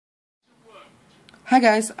Hi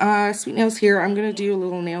guys, Sweet Nails here. I'm going to do a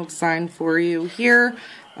little nail design for you here.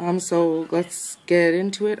 So let's get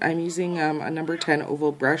into it. I'm using a number 10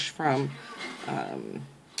 oval brush from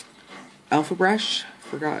Alpha Brush.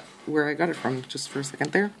 Forgot where I got it from just for a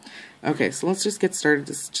second there. Okay, so let's just get started.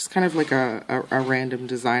 This is just kind of like a random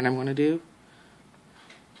design I'm going to do.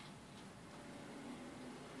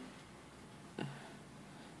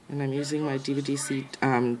 And I'm using my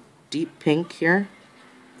DVDC deep pink here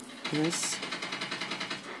for this.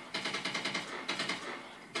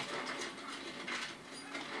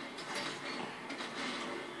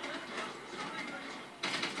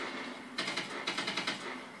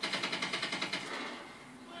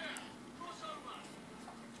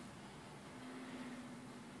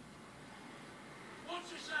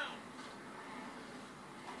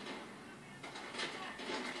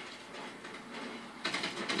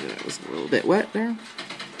 That was a little bit wet there,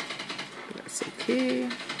 but that's okay.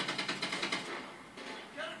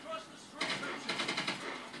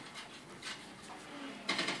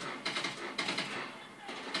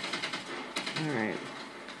 Alright,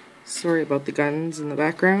 sorry about the guns in the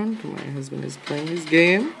background. My husband is playing his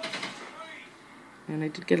game. And I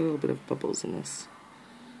did get a little bit of bubbles in this.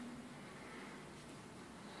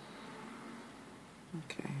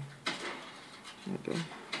 Okay, there we go.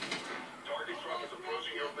 Target truck is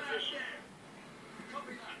approaching your position.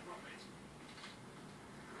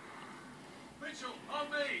 Mitchell, on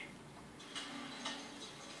me.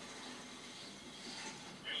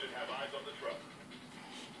 You should have eyes on the truck.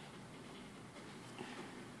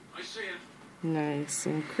 I see him. Nice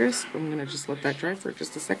and crisp. I'm going to just let that dry for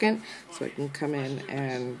just a second so I can come in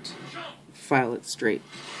and file it straight.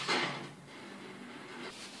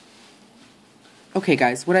 Okay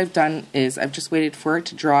guys, what I've done is I've just waited for it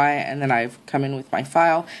to dry, and then I've come in with my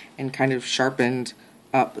file and kind of sharpened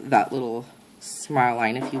up that little smile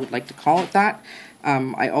line, if you would like to call it that.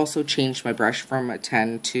 I also changed my brush from a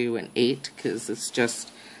 10 to an 8 because it's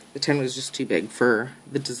just, the 10 was just too big for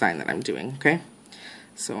the design that I'm doing, okay?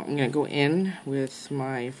 So I'm going to go in with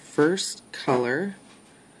my first color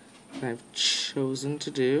that I've chosen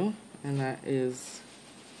to do, and that is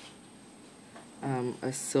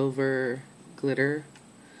a silver glitter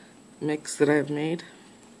mix that I've made.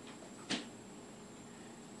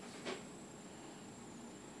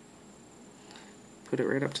 Put it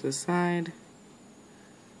right up to the side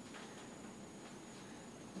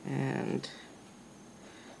and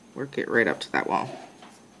work it right up to that wall.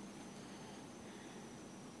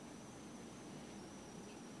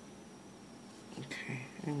 Okay,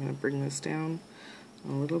 I'm going to bring this down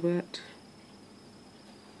a little bit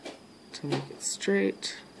to make it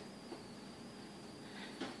straight.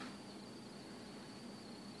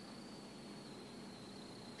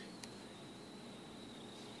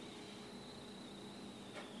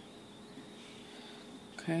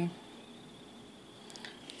 Okay,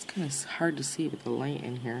 it's kind of hard to see with the light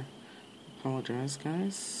in here. Apologize,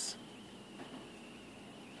 guys.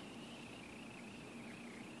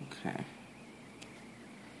 Okay.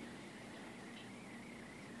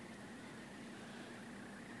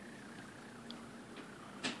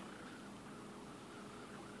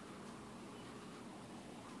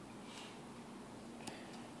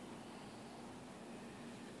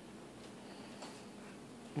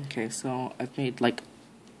 Okay, so I've made, like,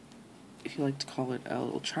 if you like to call it, a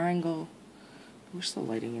little triangle. I wish the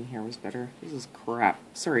lighting in here was better. This is crap.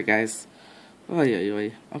 Sorry, guys. Oy, oy,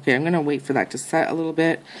 oy. Okay, I'm going to wait for that to set a little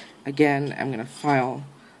bit. Again, I'm going to file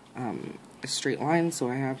a straight line so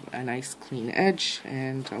I have a nice clean edge,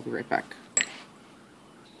 and I'll be right back.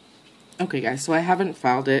 Okay, guys, so I haven't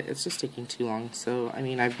filed it. It's just taking too long. So, I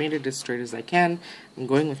mean, I've made it as straight as I can. I'm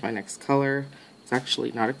going with my next color. It's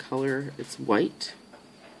actually not a color. It's white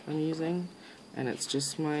I'm using, and it's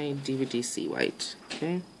just my DVDC white,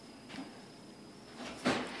 okay?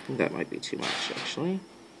 That might be too much, actually.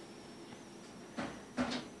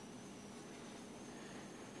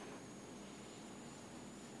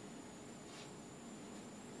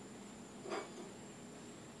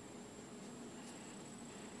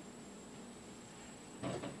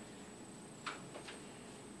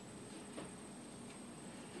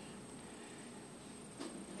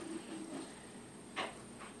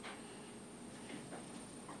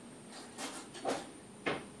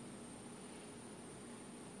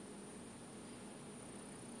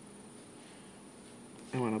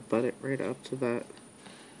 I want to butt it right up to that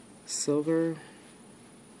silver.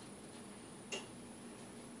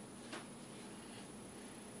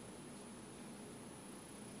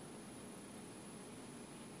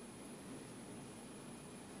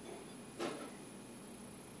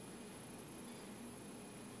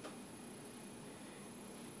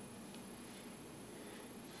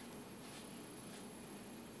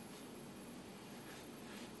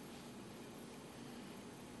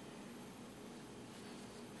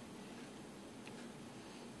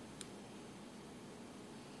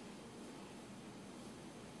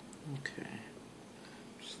 Okay,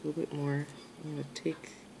 just a little bit more. I'm going to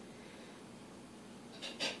take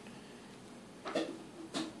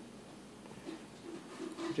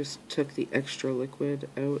just took the extra liquid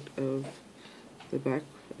out of the back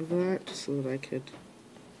of that so that I could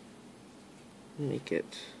make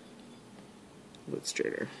it a bit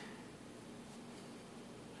straighter.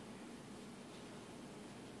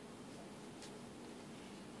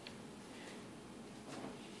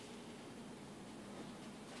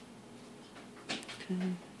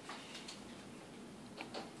 Okay.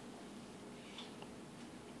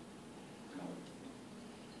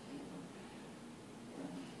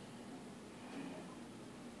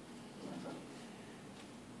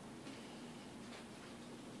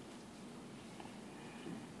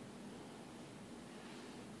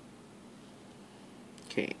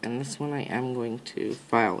 Okay, and this one I am going to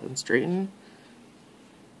file and straighten.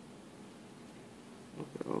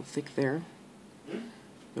 A little thick there,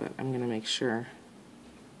 but I'm going to make sure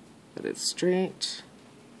that it's straight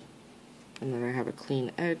and that I have a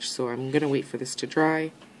clean edge, so I'm going to wait for this to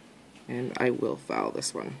dry and I will file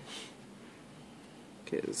this one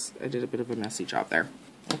because I did a bit of a messy job there.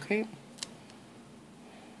 Okay.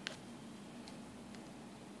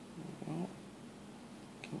 Well,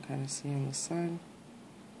 you can kind of see on the side.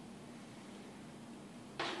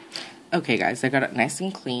 Okay guys, I got it nice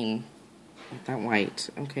and clean with that white.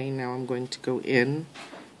 Okay, now I'm going to go in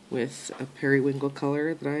with a periwinkle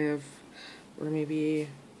color that I have, or maybe,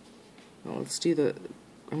 well, let's do the,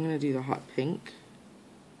 I'm going to do the hot pink.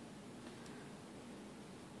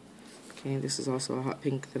 Okay, this is also a hot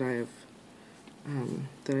pink that I have,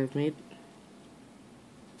 I've made.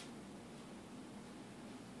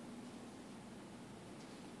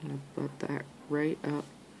 I'm going to butt that right up.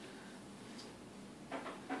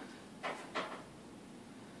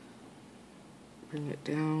 Bring it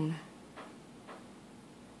down.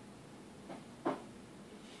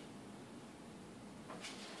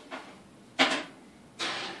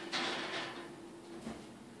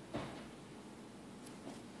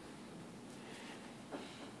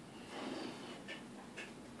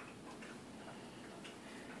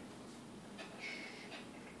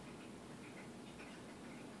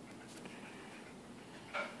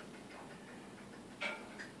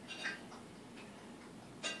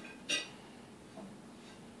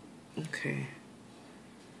 Okay.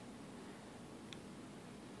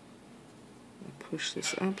 I'll push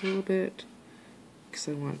this up a little bit because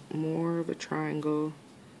I want more of a triangle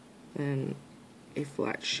than a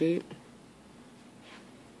flat shape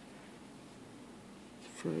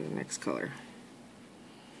for the next color.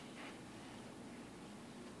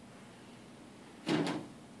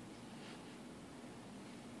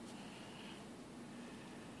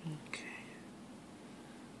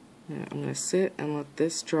 Now I'm going to sit and let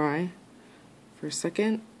this dry for a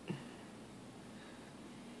second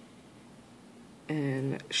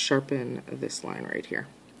and sharpen this line right here.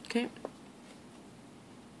 Okay.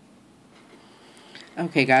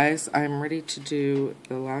 Okay guys, I'm ready to do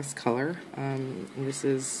the last color. This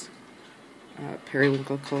is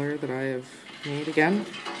periwinkle color that I have made again.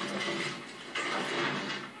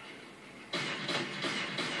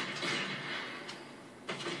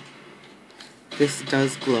 This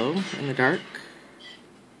does glow in the dark.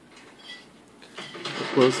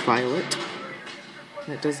 It glows violet.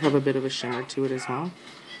 And it does have a bit of a shimmer to it as well.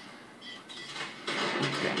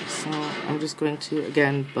 Okay, so I'm just going to,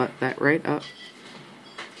 again, butt that right up.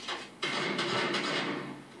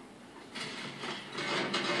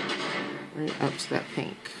 Right up to that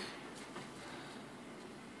pink.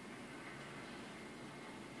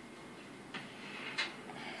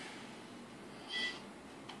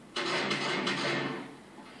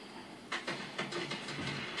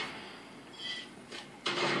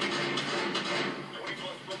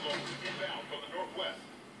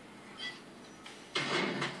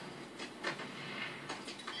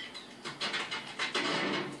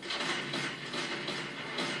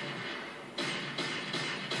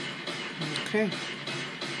 Okay.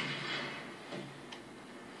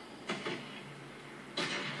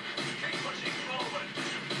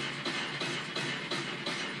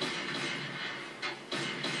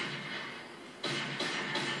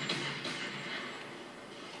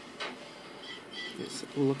 It's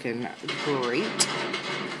looking great.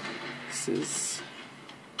 This is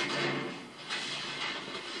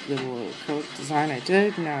the little acrylic design I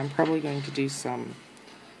did. Now I'm probably going to do some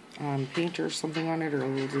paint or something on it, or a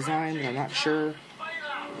little design, but I'm not sure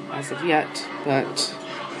as of yet, but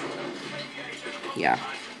yeah.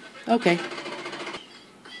 Okay.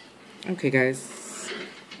 Okay guys,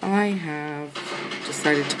 I have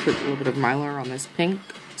decided to put a little bit of Mylar on this pink,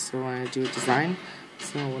 so when I do a design,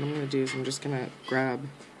 So what I'm going to do is I'm just going to grab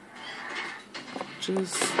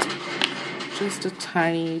just a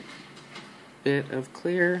tiny bit of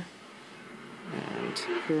clear and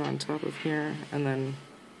put it on top of here, and then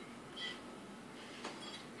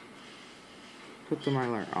put the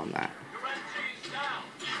Mylar on that.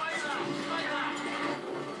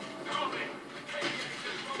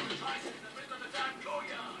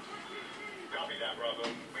 Copy that, Bravo.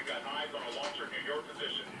 We've got eyes on a launcher near your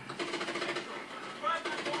position. Grab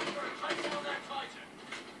that launcher and take down that Titan.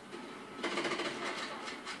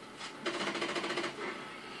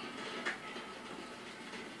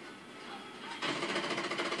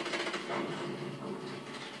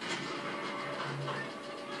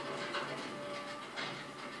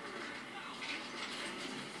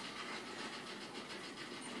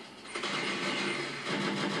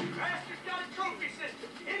 Bastard's got a trophy system.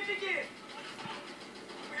 Hit it again.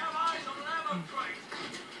 We have eyes on an ammo crate.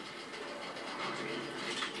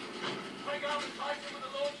 Take out the Titan with the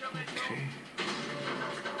launcher, Mitchell. Okay.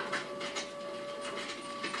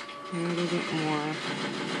 A little bit more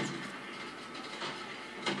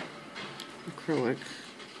acrylic.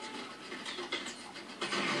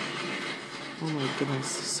 Oh my goodness.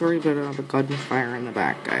 Sorry about the gunfire in the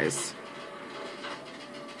back, guys.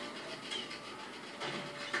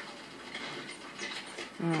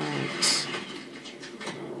 Alright.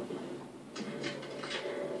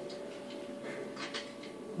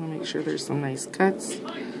 I'll make sure there's some nice cuts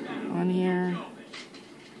on here.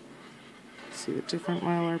 See the different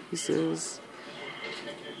Mylar pieces.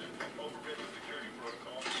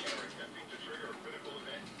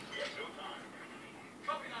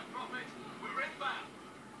 Copy that, Prophet. We're inbound.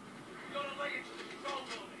 We've got to lay into the control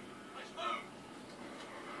building. Let's move.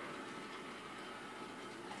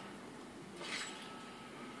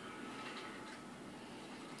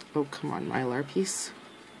 Oh, come on, Mylar piece.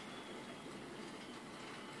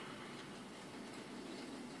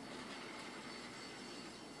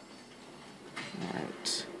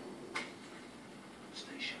 Alright.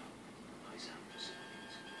 Stay sharp. Eyes out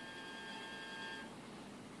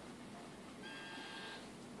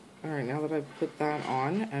for Alright, now that I've put that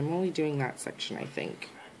on, I'm only doing that section, I think.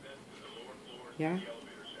 Yeah?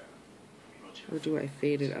 Or do I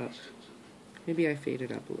fade it up? Maybe I fade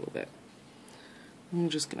it up a little bit. I'm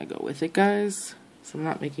just gonna go with it, guys. So I'm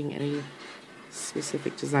not making any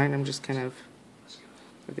specific design, I'm just kind of,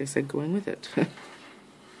 like I said, going with it. I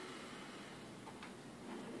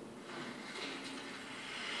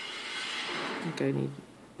think I need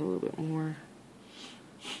a little bit more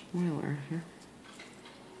Mylar here.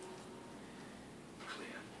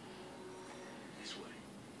 clear. This way.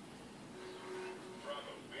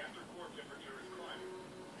 Bravo, reactor core temperature is climbing.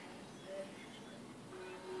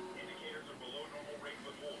 Indicators are below normal rate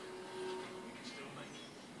but holding. We can still make it.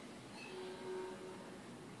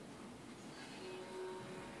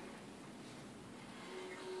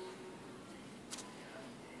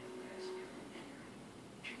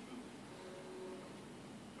 Keep moving.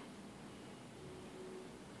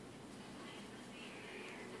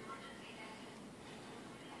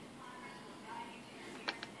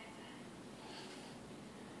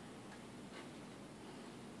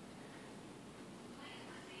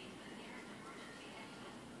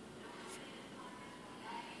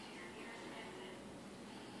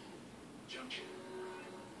 Junction.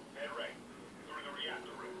 Head right. Through the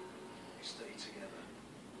reactor room. Stay together.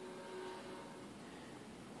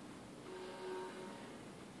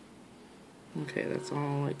 Okay, that's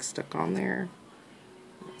all like stuck on there.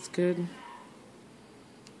 That's good.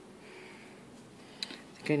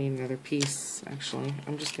 I think I need another piece, actually.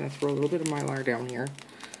 I'm just going to throw a little bit of Mylar down here.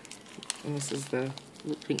 And this is the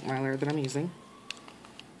pink Mylar that I'm using.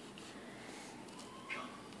 Come.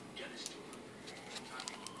 Get us to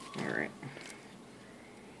it. Alright.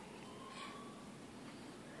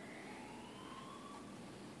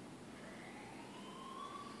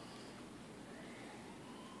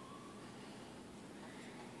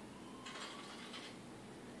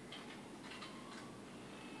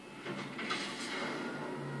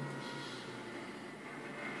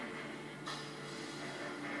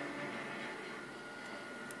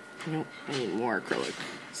 Nope, I need more acrylic.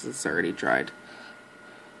 This is already dried.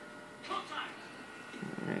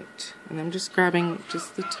 Alright, and I'm just grabbing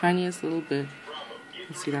just the tiniest little bit. You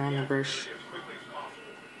can see that on the brush.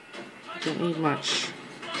 Don't need much.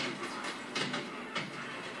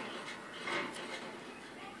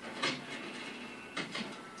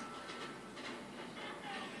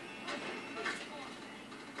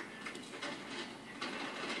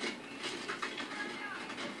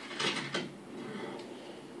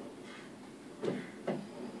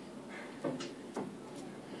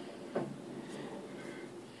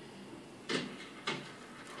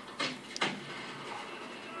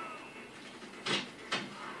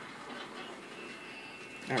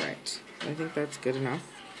 Alright, I think that's good enough.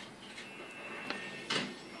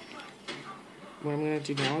 What I'm going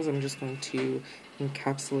to do now is I'm just going to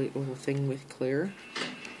encapsulate the whole thing with clear.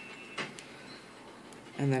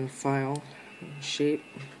 And then file, and shape,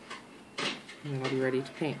 and then I'll be ready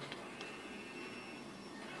to paint.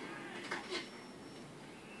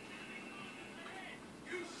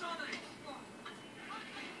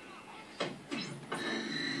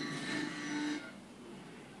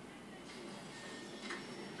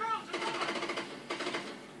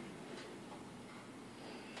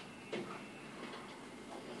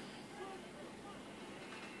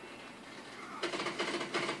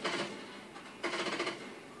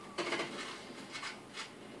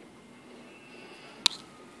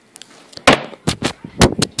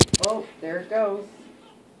 Oh, there it goes.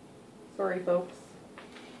 Sorry, folks.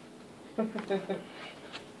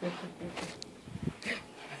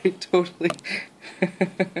 I totally...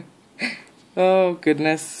 Oh,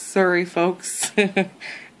 goodness. Sorry, folks.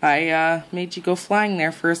 I made you go flying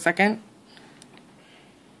there for a second.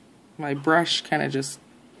 My brush kind of just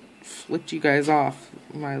flipped you guys off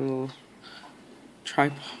my little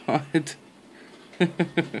tripod.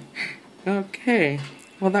 Okay.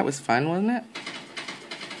 Well, that was fun, wasn't it?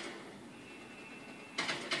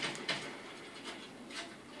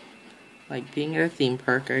 Like being at a theme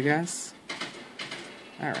park, I guess.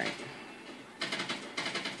 Alright.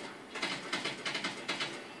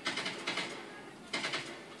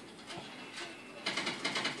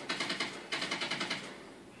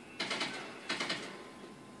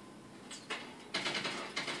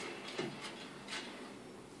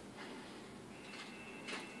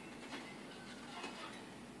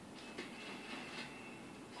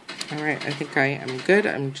 Alright, I think I am good.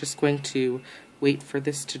 I'm just going to wait for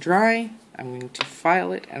this to dry. I'm going to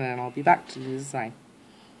file it and then I'll be back to do the design.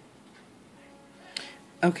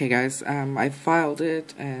 Okay guys, I filed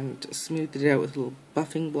it and smoothed it out with a little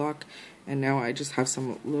buffing block, and now I just have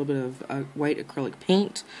some little bit of white acrylic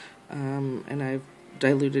paint, and I've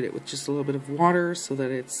diluted it with just a little bit of water so that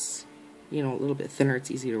it's, you know, a little bit thinner, it's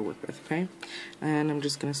easy to work with, okay? And I'm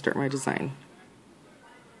just going to start my design.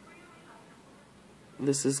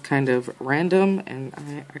 This is kind of random, and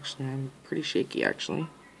I'm pretty shaky actually.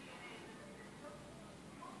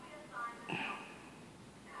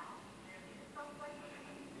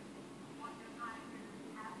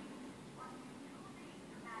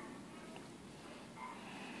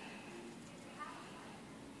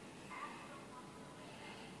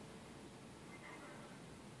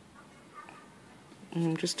 And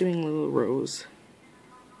I'm just doing little rows.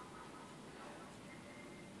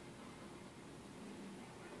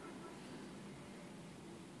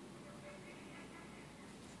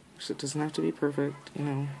 So it doesn't have to be perfect, you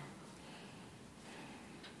know.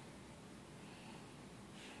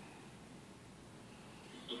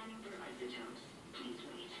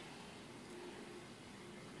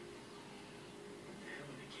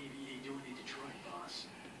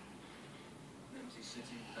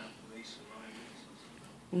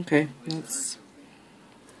 Okay, let's...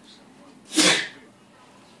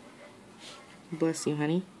 Bless you,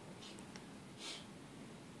 honey.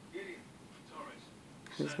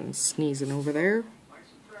 Husband's sneezing over there.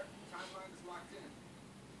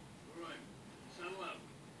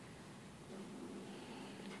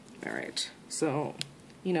 Alright, so,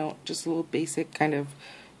 you know, just a little basic kind of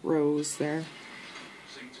rows there.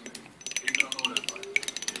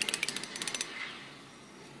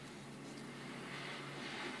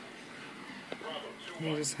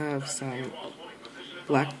 I just have some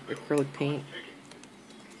black acrylic paint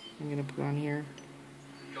I'm going to put on here.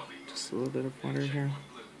 Just a little bit of water here.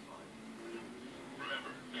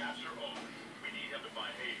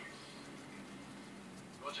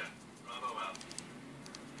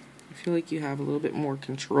 I feel like you have a little bit more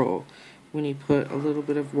control when you put a little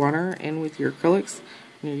bit of water in with your acrylics.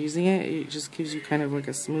 When you're using it, it just gives you kind of like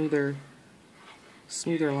a smoother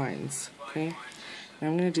lines, okay? Now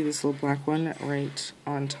I'm going to do this little black one right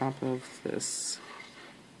on top of this.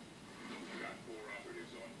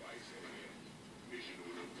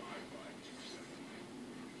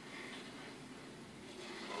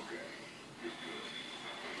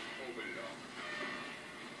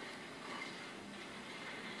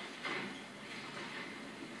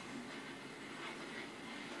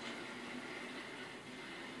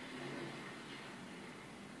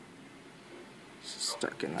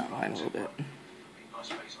 Stuck in that line a little bit.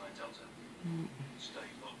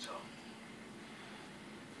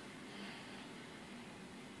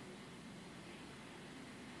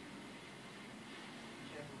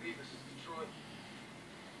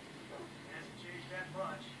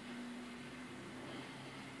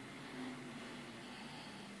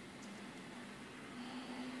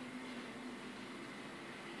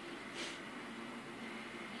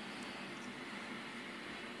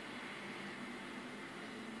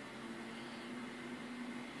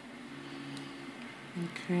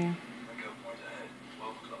 Okay.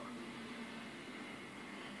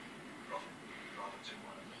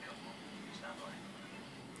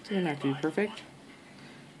 Doesn't have to be perfect,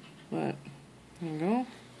 but there you go.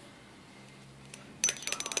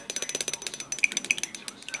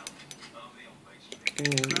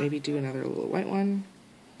 And maybe do another little white one.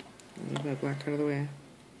 Move my black out of the way.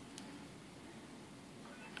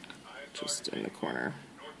 Just in the corner.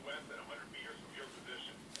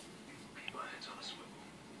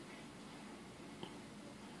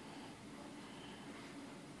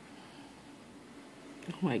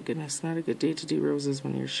 Oh my goodness, not a good day to do roses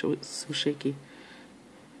when you're so shaky.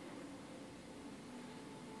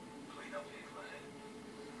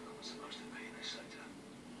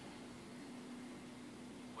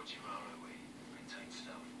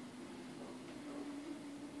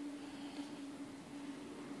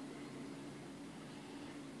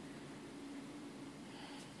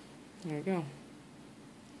 There we go.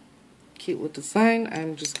 Cute little design.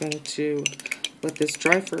 I'm just going to let this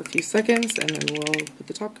dry for a few seconds and then we'll put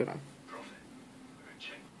the top coat on.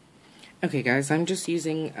 Okay guys, I'm just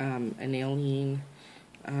using a Aniline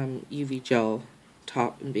UV gel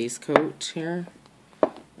top and base coat here.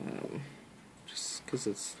 Just because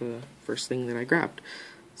it's the first thing that I grabbed.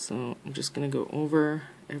 So I'm just going to go over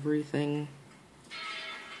everything.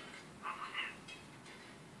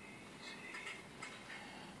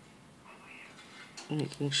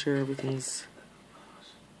 Making sure everything's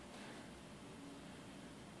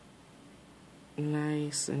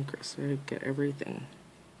nice and crisp. I get everything,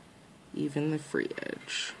 even the free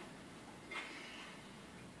edge.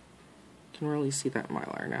 You can really see that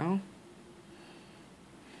Mylar now.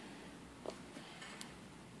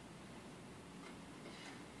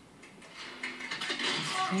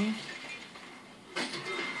 Okay.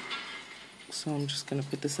 So I'm just going to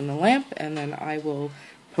put this in the lamp and then I will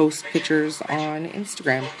post pictures on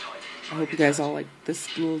Instagram. I hope you guys all like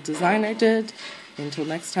this little design I did. Until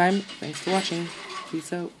next time, thanks for watching.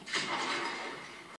 Peace out.